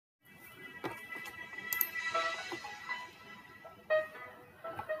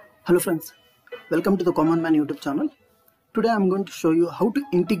Hello friends, welcome to the Common Man YouTube channel. Today I am going to show you how to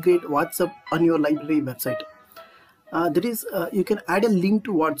integrate WhatsApp on your library website. You can add a link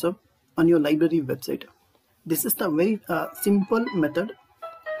to WhatsApp on your library website. This is the very simple method.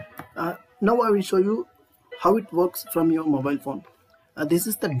 Now I will show you how it works from your mobile phone. This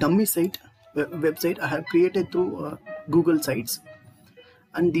is the dummy website I have created through Google Sites,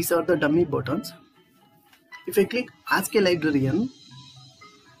 and these are the dummy buttons. If I click Ask a Librarian,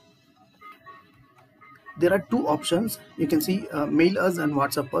 there are two options. You can see mail us and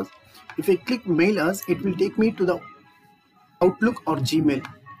WhatsApp us. If I click mail us, it will take me to the Outlook or Gmail.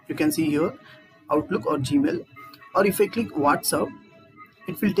 You can see here Outlook or Gmail. Or if I click WhatsApp,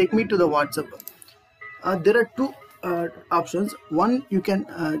 it will take me to the WhatsApp. There are two options. One, you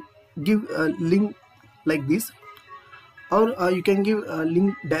can give a link like this, or you can give a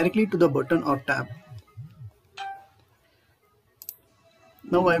link directly to the button or tab.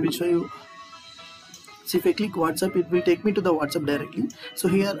 Now I will show you. So if I click WhatsApp, it will take me to the WhatsApp directly. So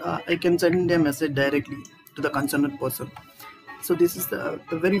here I can send a message directly to the concerned person. So this is the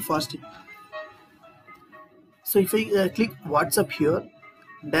very fast. So if I click WhatsApp here,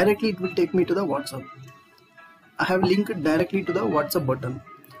 directly it will take me to the WhatsApp. I have linked directly to the WhatsApp button.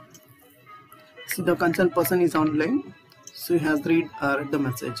 See, the concerned person is online, so he has read the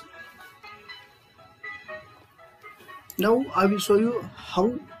message. Now I will show you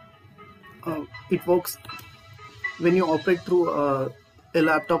how it works when you operate through a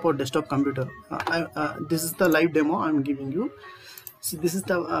laptop or desktop computer. This is the live demo I'm giving you. See, this is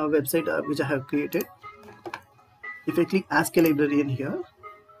the website which I have created. If I click Ask a Librarian here,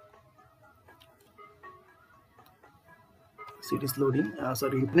 see, it is loading.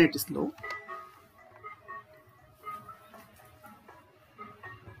 Internet is slow.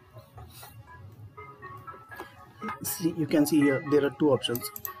 See, you can see here there are two options.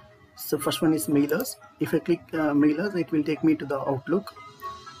 So first one is mailers. If I click mailers, it will take me to the Outlook.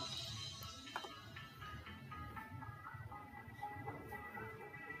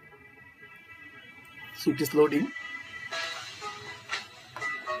 So it is loading.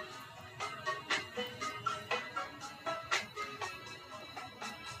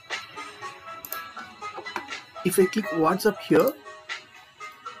 If I click WhatsApp here,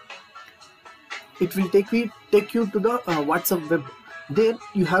 it will take you to the WhatsApp web. There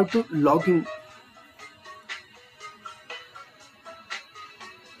you have to log in.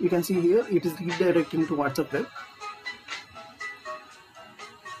 You can see here it is redirecting to WhatsApp web.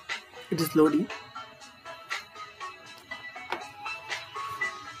 It is loading.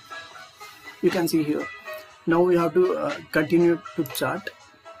 You can see here. Now we have to continue to chat.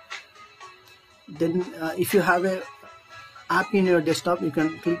 Then if you have a app in your desktop, you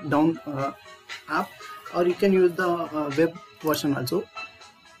can click down app, or you can use the web version also.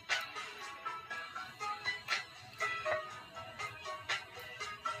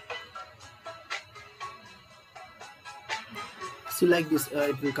 See, like this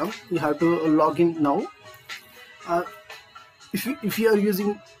it will come. You have to log in now. If you are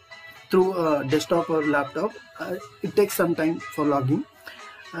using through desktop or laptop, it takes some time for logging,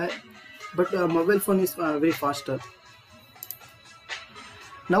 but mobile phone is very faster.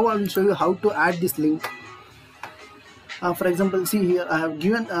 Now I will show you how to add this link. For example, see here I have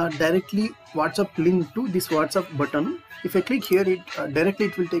given directly WhatsApp link to this WhatsApp button. If I click here, directly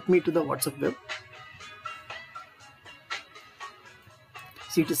it will take me to the WhatsApp web.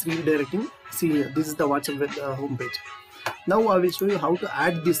 See, it is redirecting. See here, this is the WhatsApp web homepage. Now I will show you how to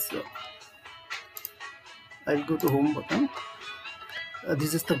add this. I will go to home button.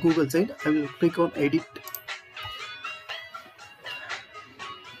 This is the Google site. I will click on edit.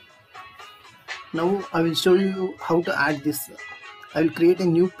 Now I will show you how to add this. I will create a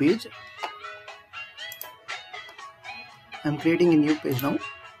new page. I am creating a new page now.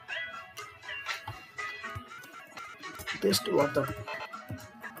 Test WhatsApp.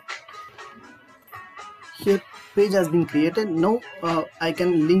 Here page has been created. Now I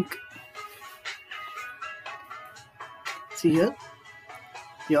can link. See here,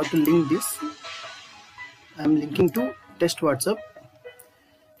 you have to link this. I am linking to test WhatsApp.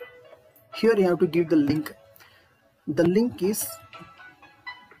 Here you have to give the link. The link is,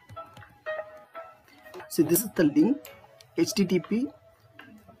 see, this is the link, HTTP.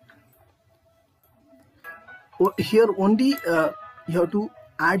 Here only you have to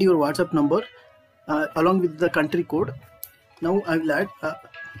add your WhatsApp number along with the country code. Now I will add,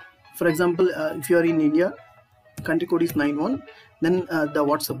 for example, if you are in India, country code is 91, then the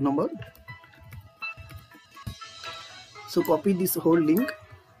WhatsApp number. So copy this whole link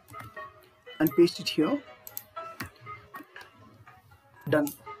and paste it here. Done.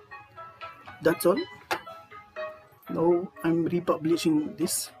 That's all. Now I'm republishing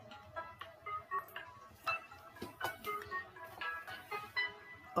this.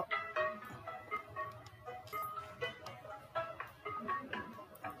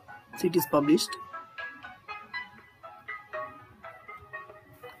 So it is published.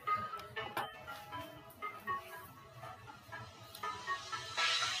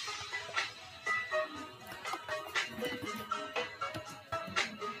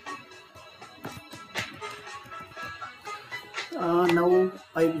 Now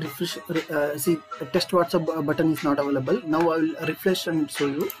I'll refresh. See, a test WhatsApp button is not available. Now I will refresh and show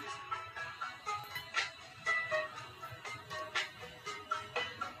you.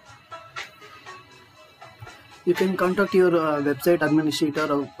 You can contact your website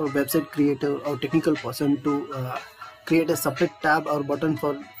administrator or website creator or technical person to create a separate tab or button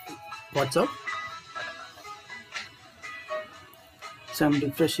for WhatsApp. So I'm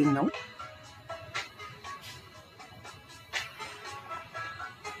refreshing now.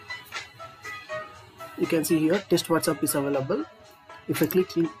 You can see here test WhatsApp is available. If I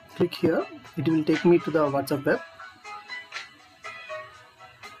click here, it will take me to the WhatsApp web.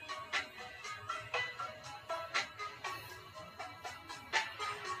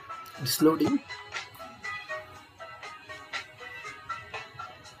 It's loading.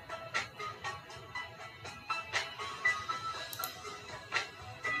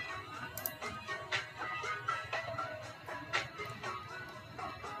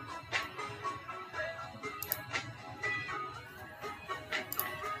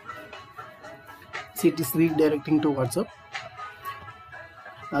 See, it is redirecting to WhatsApp.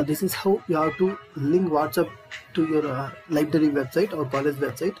 This is how you have to link WhatsApp to your library website or college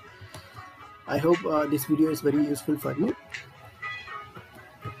website. I hope this video is very useful for you.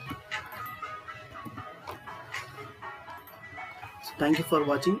 So thank you for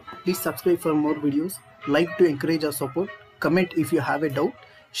watching. Please subscribe for more videos. Like to encourage our support. Comment if you have a doubt.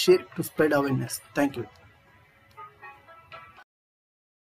 Share to spread awareness. Thank you.